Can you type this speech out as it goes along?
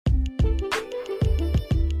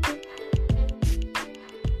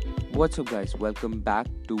What's up, guys? Welcome back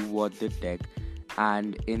to What the Tech.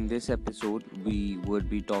 And in this episode, we would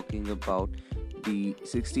be talking about the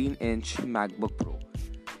 16-inch MacBook Pro.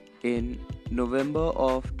 In November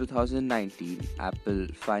of 2019, Apple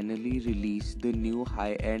finally released the new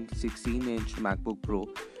high-end 16-inch MacBook Pro,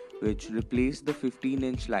 which replaced the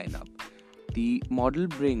 15-inch lineup. The model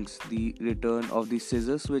brings the return of the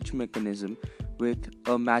scissor switch mechanism with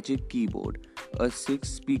a magic keyboard, a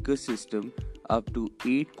 6-speaker system, up to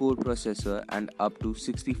 8-core processor and up to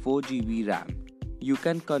 64 GB RAM. You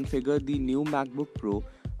can configure the new MacBook Pro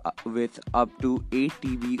with up to 8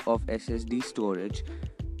 TB of SSD storage.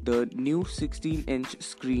 The new 16-inch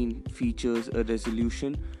screen features a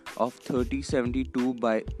resolution of 3072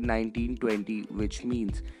 by 1920, which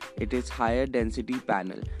means it is higher density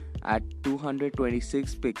panel at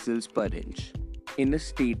 226 pixels per inch. In a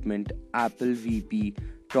statement, Apple VP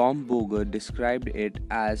Tom Boger described it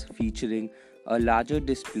as featuring a larger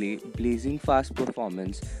display, blazing fast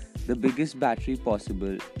performance, the biggest battery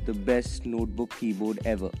possible, the best notebook keyboard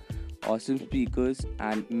ever, awesome speakers,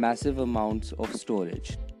 and massive amounts of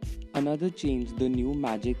storage. Another change the new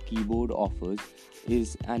Magic Keyboard offers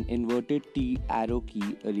is an inverted T arrow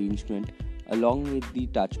key arrangement along with the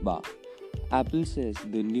touch bar. Apple says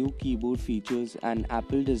the new keyboard features an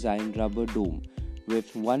Apple designed rubber dome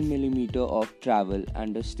with 1 mm of travel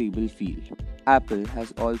and a stable feel. Apple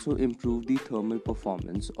has also improved the thermal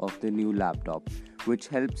performance of the new laptop, which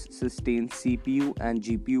helps sustain CPU and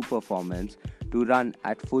GPU performance to run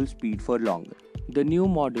at full speed for longer. The new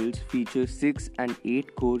models feature 6 and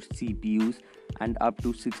 8 core CPUs and up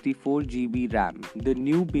to 64 GB RAM. The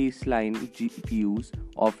new baseline GPUs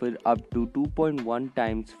offer up to 2.1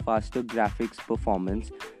 times faster graphics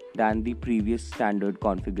performance than the previous standard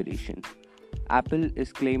configuration. Apple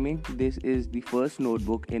is claiming this is the first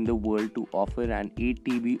notebook in the world to offer an 8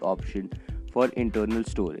 TB option for internal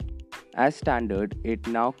storage. As standard, it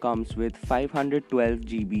now comes with 512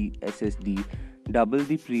 GB SSD, double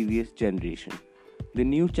the previous generation. The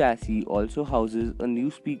new chassis also houses a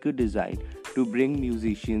new speaker design to bring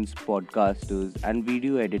musicians, podcasters, and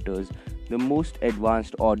video editors the most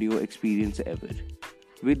advanced audio experience ever.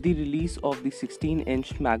 With the release of the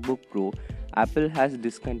 16-inch MacBook Pro, Apple has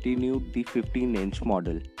discontinued the 15-inch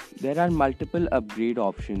model. There are multiple upgrade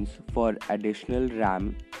options for additional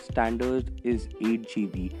RAM. Standard is 8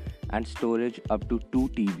 GB and storage up to 2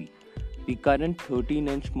 TB. The current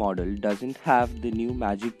 13-inch model doesn't have the new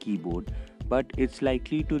Magic Keyboard, but it's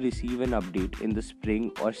likely to receive an update in the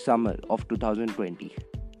spring or summer of 2020.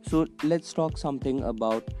 So let's talk something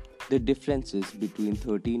about the differences between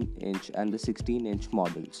 13-inch and the 16-inch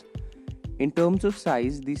models. In terms of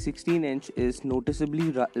size, the 16-inch is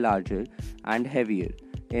noticeably larger and heavier,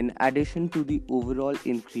 in addition to the overall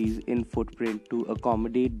increase in footprint to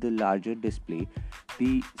accommodate the larger display.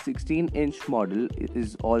 The 16-inch model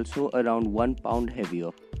is also around 1 pound heavier.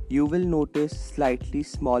 You will notice slightly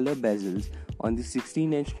smaller bezels on the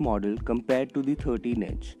 16-inch model compared to the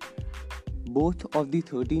 13-inch. Both of the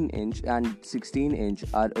 13-inch and 16-inch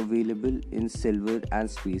are available in silver and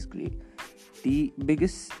space gray. The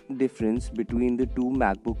biggest difference between the two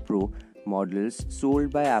MacBook Pro models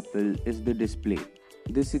sold by Apple is the display.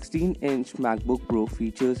 The 16-inch MacBook Pro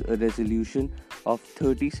features a resolution of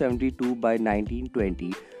 3072 by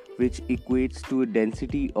 1920, which equates to a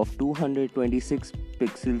density of 226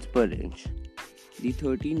 pixels per inch. The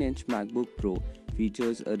 13-inch MacBook Pro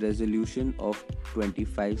features a resolution of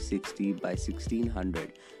 2560 by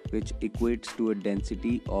 1600, which equates to a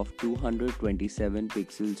density of 227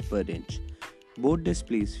 pixels per inch. Both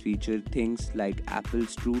displays feature things like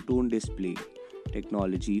Apple's True Tone display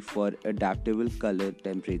technology for adaptable color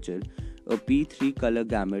temperature, a P3 color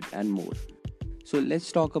gamut, and more. So let's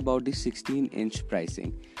talk about the 16-inch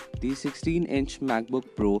pricing. The 16-inch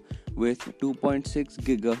MacBook Pro with 2.6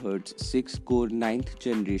 GHz 6-core 9th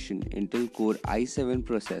generation Intel Core i7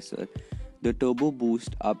 processor, the Turbo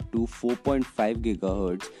Boost up to 4.5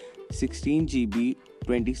 GHz, 16 GB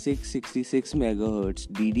 2666 MHz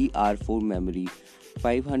DDR4 memory,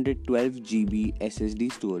 512 GB SSD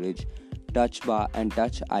storage, Touch Bar and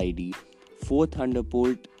Touch ID, 4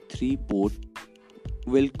 Thunderbolt 3 port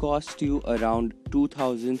will cost you around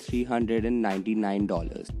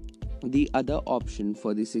 $2,399. The other option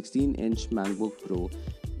for the 16-inch MacBook Pro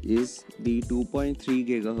is the 2.3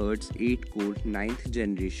 GHz 8-core 9th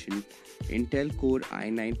generation Intel Core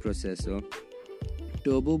i9 processor,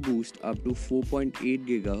 Turbo Boost up to 4.8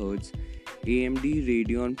 GHz, AMD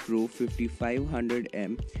Radeon Pro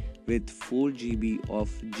 5500M with 4 GB of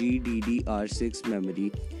GDDR6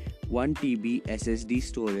 memory, 1 TB SSD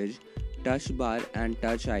storage, Touch Bar and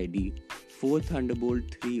Touch ID. 4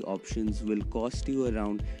 Thunderbolt 3 options will cost you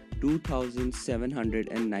around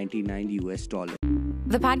 $2,799 US.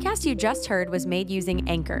 The podcast you just heard was made using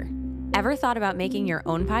Anchor. Ever thought about making your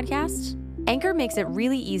own podcast? Anchor makes it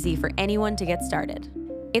really easy for anyone to get started.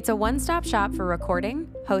 It's a one-stop shop for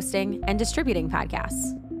recording, hosting, and distributing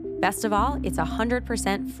podcasts. Best of all, it's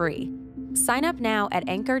 100% free. Sign up now at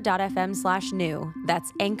anchor.fm/new.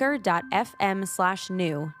 That's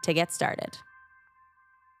anchor.fm/new to get started.